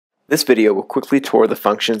This video will quickly tour the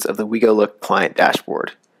functions of the WeGoLook Client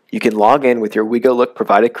Dashboard. You can log in with your WeGoLook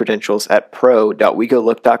provided credentials at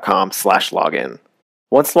pro.wegolook.com/login.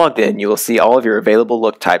 Once logged in, you will see all of your available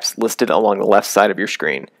look types listed along the left side of your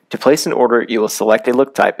screen. To place an order, you will select a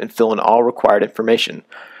look type and fill in all required information.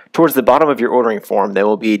 Towards the bottom of your ordering form, there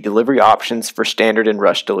will be delivery options for standard and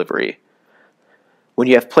rush delivery. When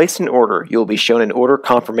you have placed an order, you will be shown an order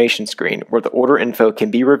confirmation screen where the order info can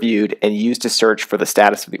be reviewed and used to search for the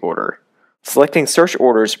status of the order. Selecting Search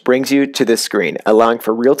Orders brings you to this screen, allowing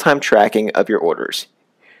for real-time tracking of your orders.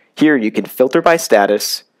 Here you can filter by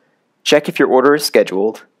status, check if your order is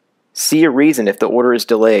scheduled, see a reason if the order is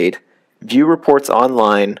delayed, view reports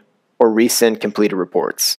online, or resend completed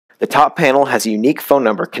reports. The top panel has a unique phone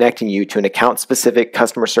number connecting you to an account-specific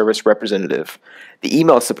customer service representative. The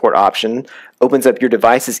email support option opens up your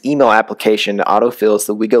device's email application and autofills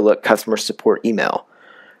the WeGoLook customer support email.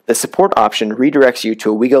 The support option redirects you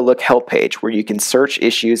to a WeGoLook help page where you can search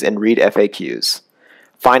issues and read FAQs.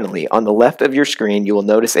 Finally, on the left of your screen, you will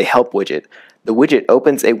notice a help widget. The widget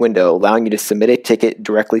opens a window allowing you to submit a ticket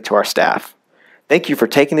directly to our staff. Thank you for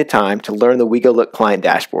taking the time to learn the WeGoLook Client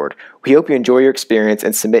Dashboard. We hope you enjoy your experience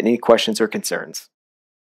and submit any questions or concerns.